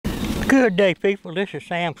Good day, people. This is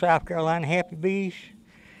Sam, South Carolina Happy Bees,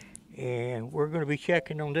 and we're going to be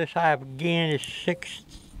checking on this hive again. It's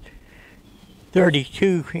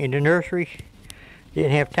 6:32 in the nursery.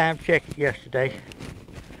 Didn't have time to check it yesterday,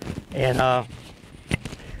 and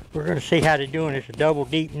we're going to see how they're doing. It's a double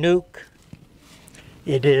deep nuke.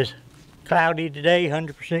 It is cloudy today,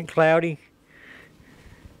 100% cloudy.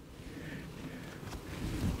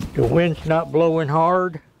 The wind's not blowing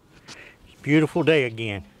hard. It's a beautiful day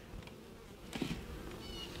again.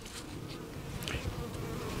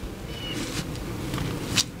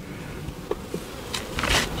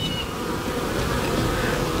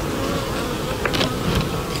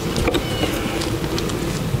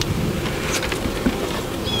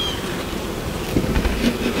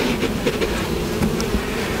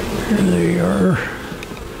 Here they are.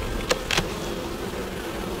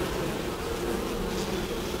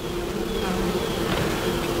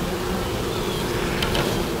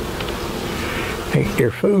 Take their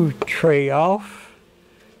food tray off.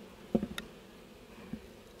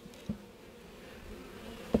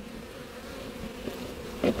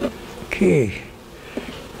 Okay,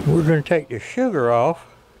 we're going to take the sugar off.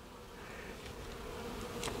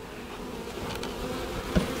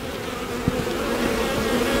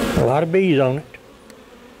 A lot of bees on it.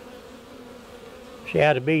 See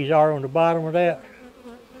how the bees are on the bottom of that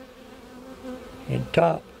and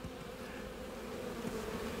top.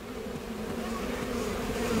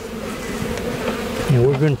 And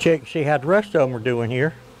we're going to check and see how the rest of them are doing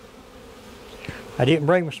here. I didn't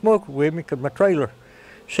bring my smoker with me because my trailer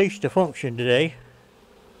ceased to function today.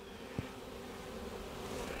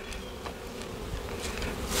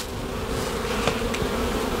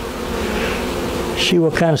 See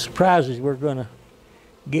what kind of surprises we're going to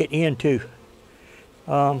get into.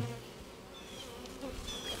 What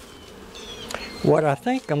I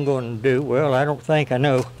think I'm going to do, well, I don't think I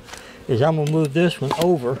know, is I'm going to move this one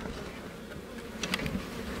over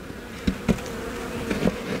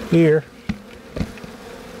here.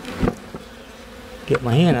 Get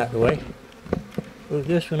my hand out of the way. Move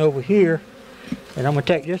this one over here, and I'm going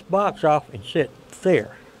to take this box off and sit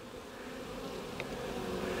there.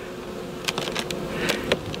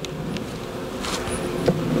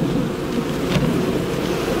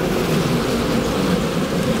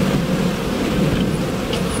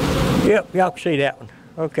 Yep, y'all can see that one.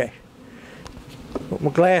 Okay. Put my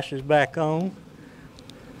glasses back on.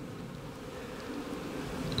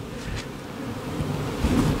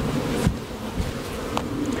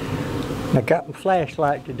 I got my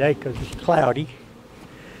flashlight today because it's cloudy.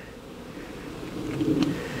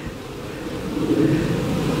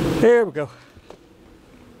 There we go.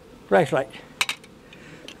 Flashlight.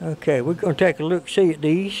 Okay, we're going to take a look, see at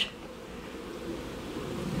these.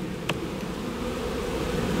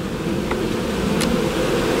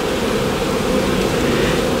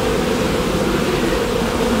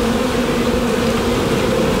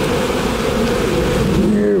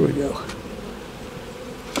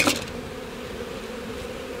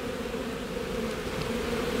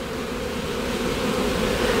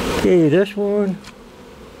 Okay, this one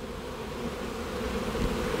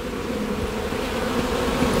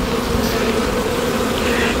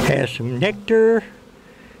has some nectar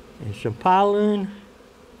and some pollen,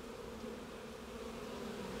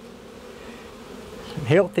 some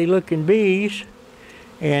healthy looking bees,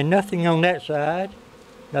 and nothing on that side,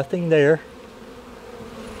 nothing there.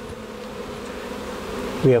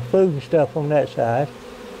 We have food and stuff on that side.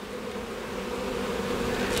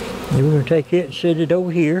 And we're going to take it and set it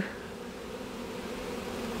over here.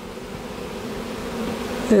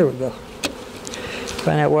 There we go.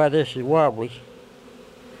 Find out why this is wobbly.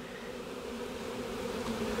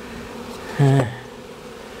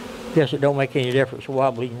 Guess it don't make any difference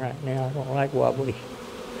wobbling right now. I don't like wobbly.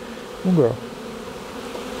 Oh, girl.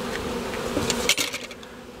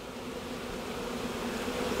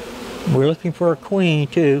 We're looking for a queen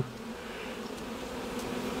too.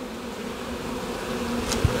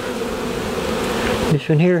 This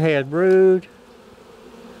one here had brood,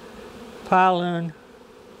 pollen,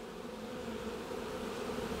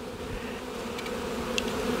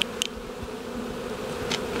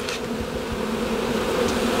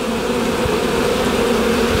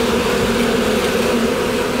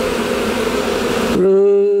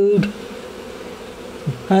 brood,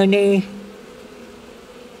 honey,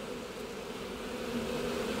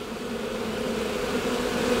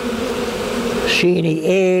 see any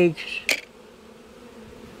eggs?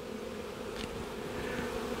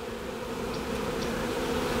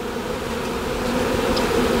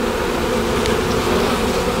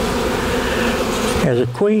 Has a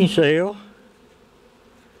queen cell.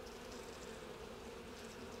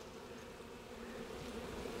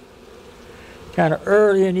 Kind of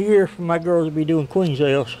early in the year for my girls to be doing queen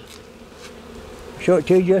cells. Show it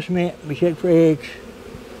to you just a minute. We check for eggs.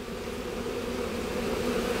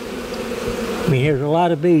 I mean, there's a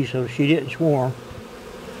lot of bees, so she didn't swarm.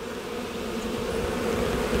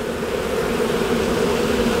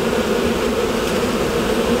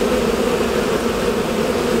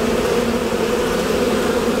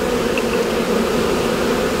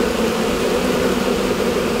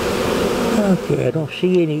 Okay, I don't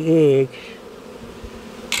see any eggs.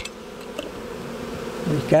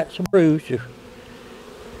 It's got some brood. So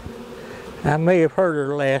I may have heard her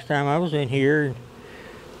the last time I was in here.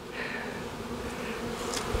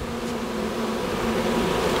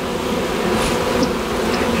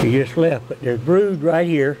 She just left, but there's brood right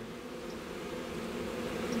here.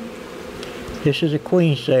 This is a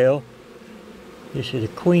queen cell. This is a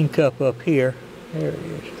queen cup up here. There it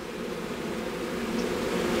is.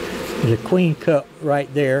 There's a queen cup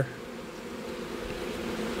right there.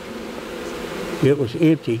 It was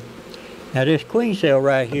empty. Now this queen cell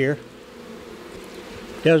right here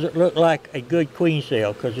doesn't look like a good queen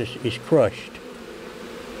cell because it's crushed.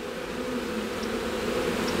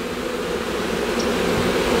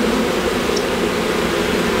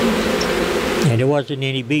 And there wasn't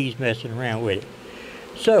any bees messing around with it.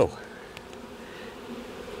 So,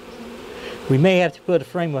 we may have to put a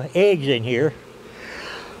frame of eggs in here.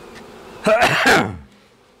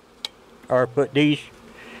 Or put these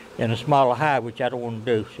in a smaller hive, which I don't want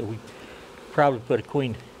to do. So we probably put a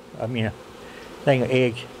thing of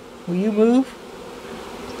eggs. Will you move?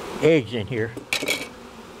 Eggs in here.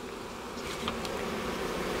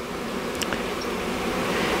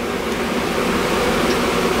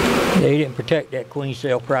 They didn't protect that queen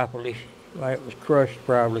cell properly. Why it was crushed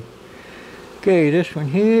probably. Okay, this one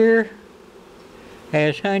here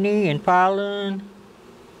has honey and pollen.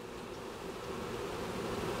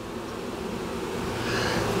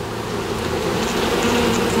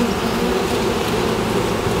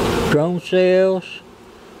 Drone cells,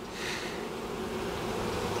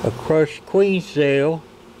 a crushed queen cell,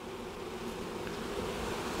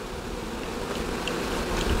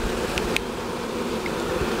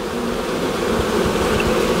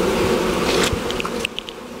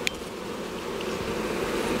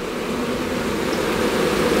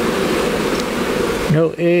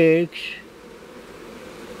 no eggs,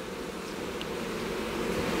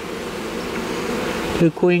 two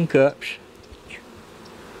queen cups.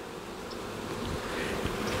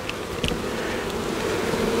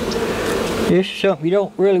 This is something you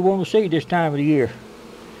don't really want to see this time of the year.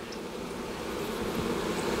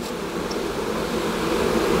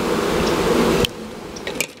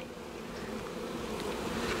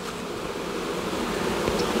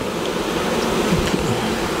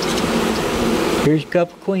 Here's a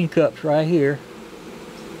couple queen cups right here.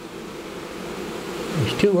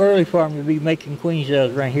 It's too early for them to be making queen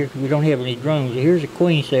cells right here because we don't have any drones. Here's a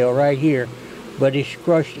queen cell right here, but it's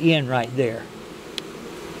crushed in right there.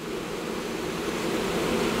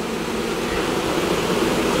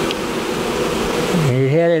 It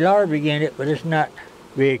had a larvae in it, but it's not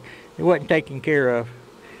big. It wasn't taken care of.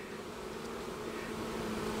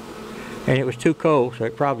 And it was too cold, so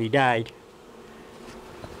it probably died.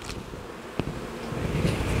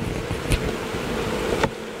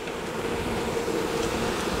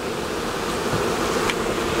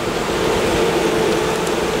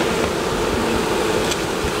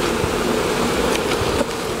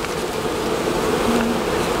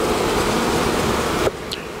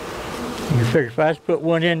 I figure if I just put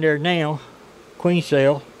one in there now, queen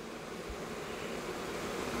cell,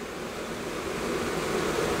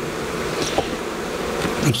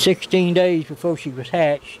 it'd be 16 days before she was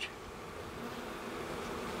hatched.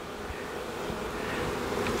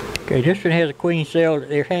 Okay, this one has a queen cell that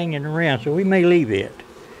they're hanging around, so we may leave it.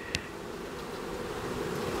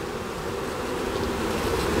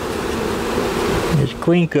 There's a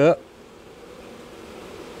queen cup.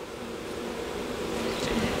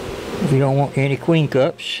 We don't want any queen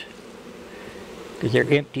cups because they're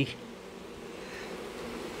empty.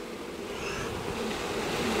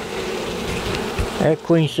 That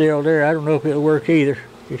queen cell there, I don't know if it'll work either.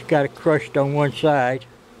 It's got it crushed on one side.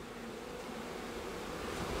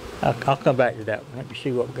 I'll come back to that one. Let me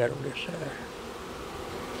see what we got on this side.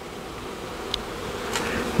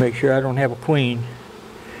 Make sure I don't have a queen.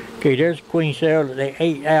 Okay, there's a queen cell that they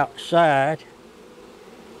ate outside.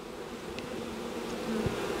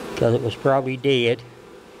 Because it was probably dead.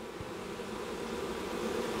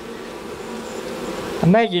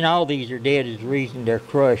 Imagine all these are dead is the reason they're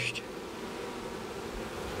crushed.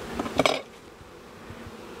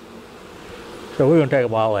 So we're going to take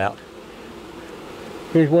them all out.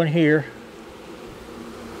 Here's one here.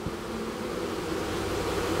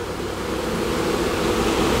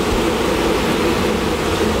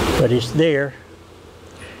 but it's there.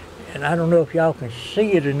 And I don't know if y'all can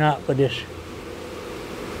see it or not, but it's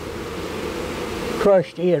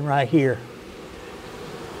crushed in right here.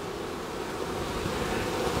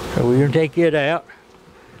 So we're going to take it out.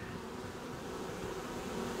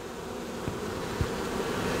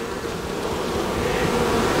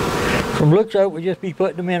 From looks of it, we'll just be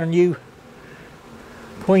putting them in a new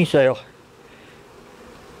queen cell.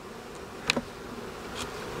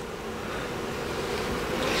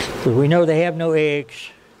 Because we know they have no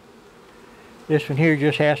eggs. This one here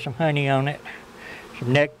just has some honey on it,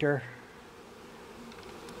 some nectar,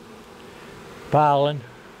 pollen,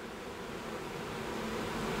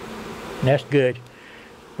 and that's good.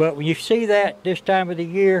 But when you see that this time of the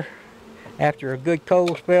year, after a good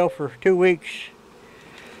cold spell for 2 weeks,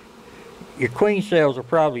 your queen cells are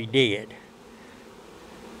probably dead.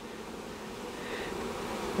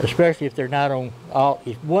 Especially if they're not on all,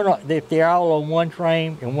 if they're all on one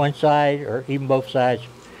frame and one side, or even both sides,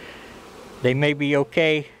 they may be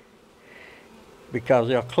okay because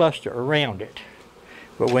they'll cluster around it.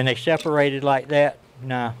 But when they separated like that,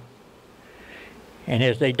 nah. And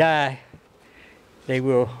as they die, they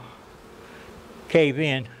will cave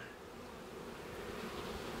in.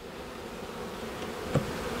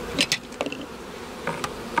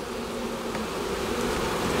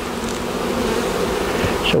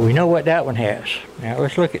 So we know what that one has. Now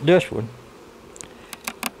let's look at this one.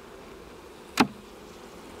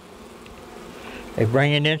 They're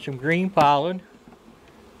bringing in some green pollen.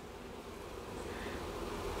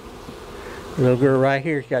 The little girl right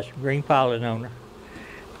here's got some green pollen on her.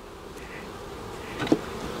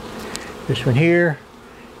 This one here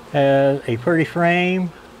has a pretty frame,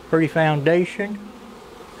 pretty foundation.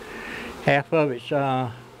 Half of it's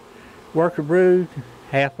worker brood,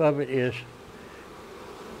 half of it is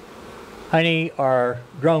honey or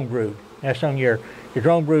drone brood. That's on the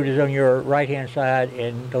drone brood is on your right hand side,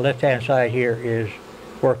 and the left hand side here is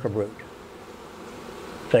worker brood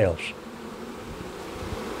cells.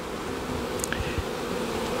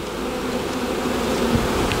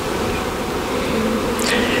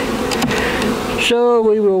 So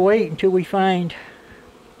we will wait until we find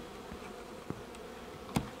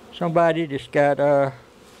somebody that's got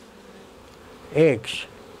eggs.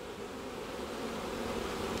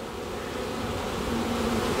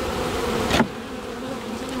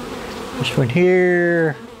 This one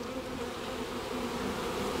here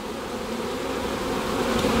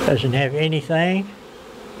doesn't have anything.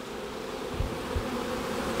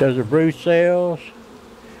 Those are brood cells,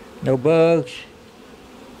 no bugs.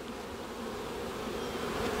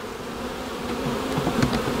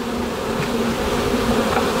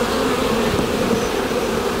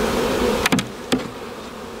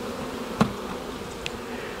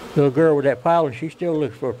 Little girl with that pollen, she's still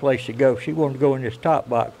looking for a place to go. She wanted to go in this top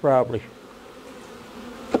box probably.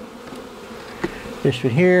 This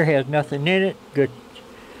one here has nothing in it.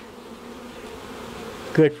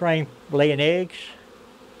 Good frame laying eggs.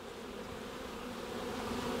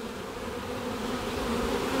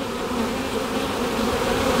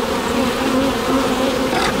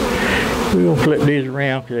 We're going to flip these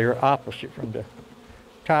around because they're opposite from the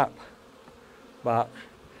top box.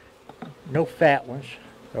 No fat ones.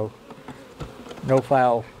 So, no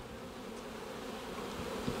foul.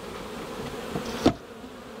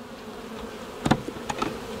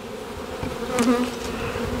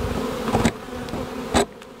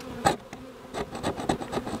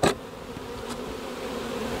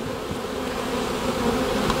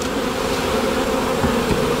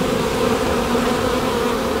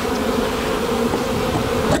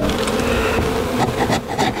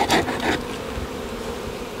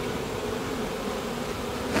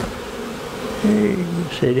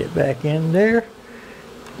 Set it back in there.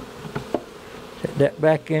 Set that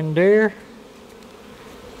back in there.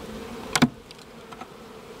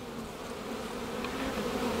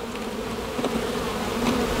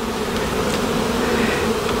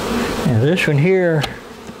 Now this one here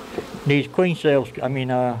needs queen cells,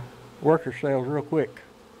 worker cells real quick.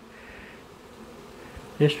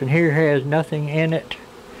 This one here has nothing in it.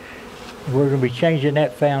 We're going to be changing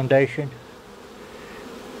that foundation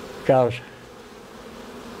because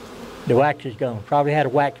the wax is gone. Probably had a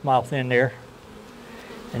wax moth in there,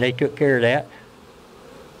 and they took care of that.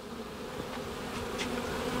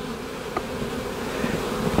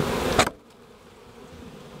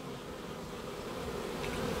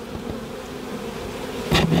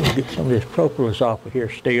 Get some of this propolis off of here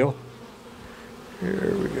still.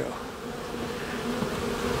 Here we go.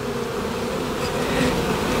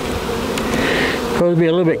 Supposed to be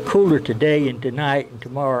a little bit cooler today and tonight and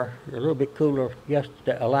tomorrow. A little bit cooler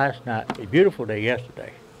yesterday, last night. A beautiful day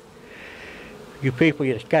yesterday. You people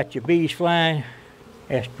that's got your bees flying,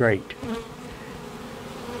 that's great.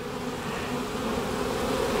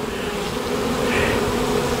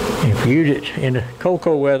 And for you that's in the cold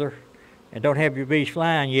weather and don't have your bees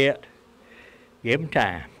flying yet, give them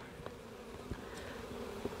time.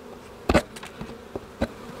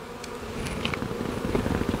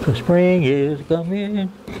 The spring is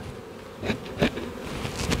coming.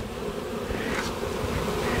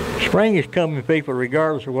 Spring is coming, people,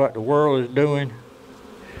 regardless of what the world is doing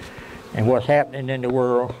and what's happening in the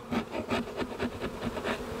world.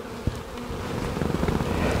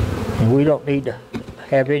 And we don't need to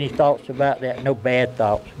have any thoughts about that, no bad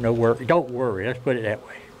thoughts, no worry. Don't worry, let's put it that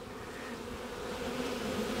way.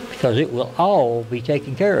 Because it will all be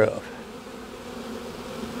taken care of.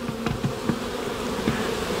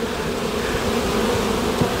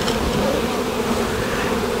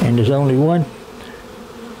 And there's only one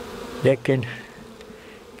that can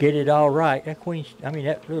get it all right. That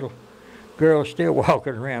that little girl is still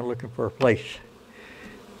walking around looking for a place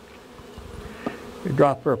to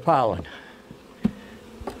drop her pollen.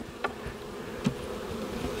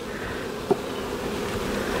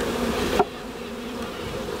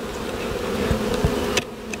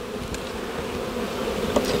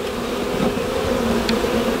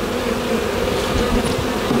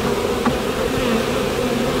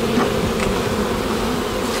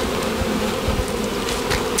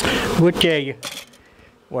 I will tell you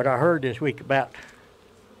what I heard this week about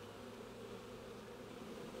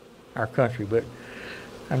our country, but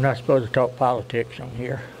I'm not supposed to talk politics on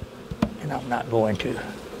here, and I'm not going to.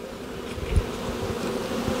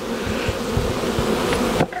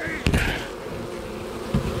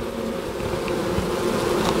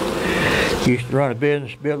 Used to run a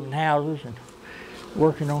business building houses and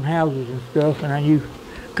working on houses and stuff, and I knew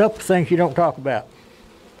a couple of things you don't talk about.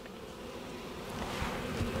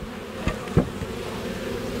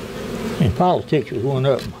 And politics was one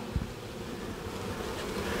of them.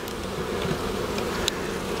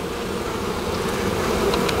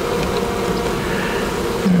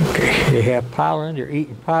 Okay, they have pollen, they're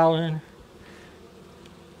eating pollen.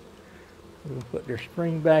 We'll put their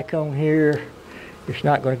spring back on here. It's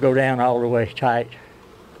not going to go down all the way tight.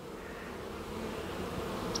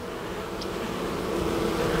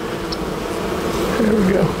 There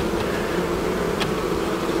we go.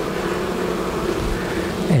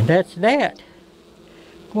 And that's that.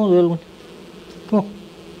 Come on, little one. Come on.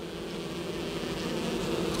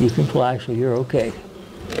 You can fly, so you're okay.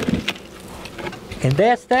 And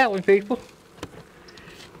that's that one, people.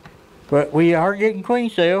 But we are getting queen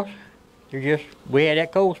cells. They're just, we had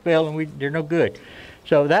that cold spell and they're no good.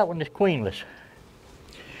 So that one is queenless.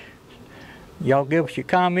 Y'all give us your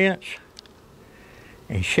comments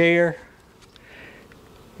and share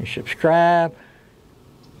and subscribe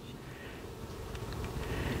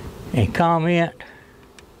and comment.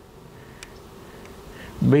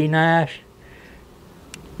 Be nice.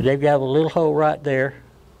 They've got a little hole right there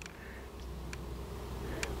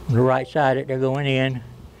on the right side that they're going in,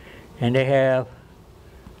 and they have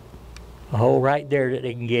a hole right there that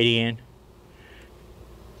they can get in.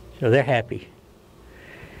 So they're happy.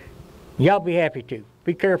 Y'all be happy too.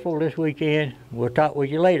 Be careful this weekend. We'll talk with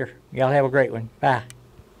you later. Y'all have a great one. Bye.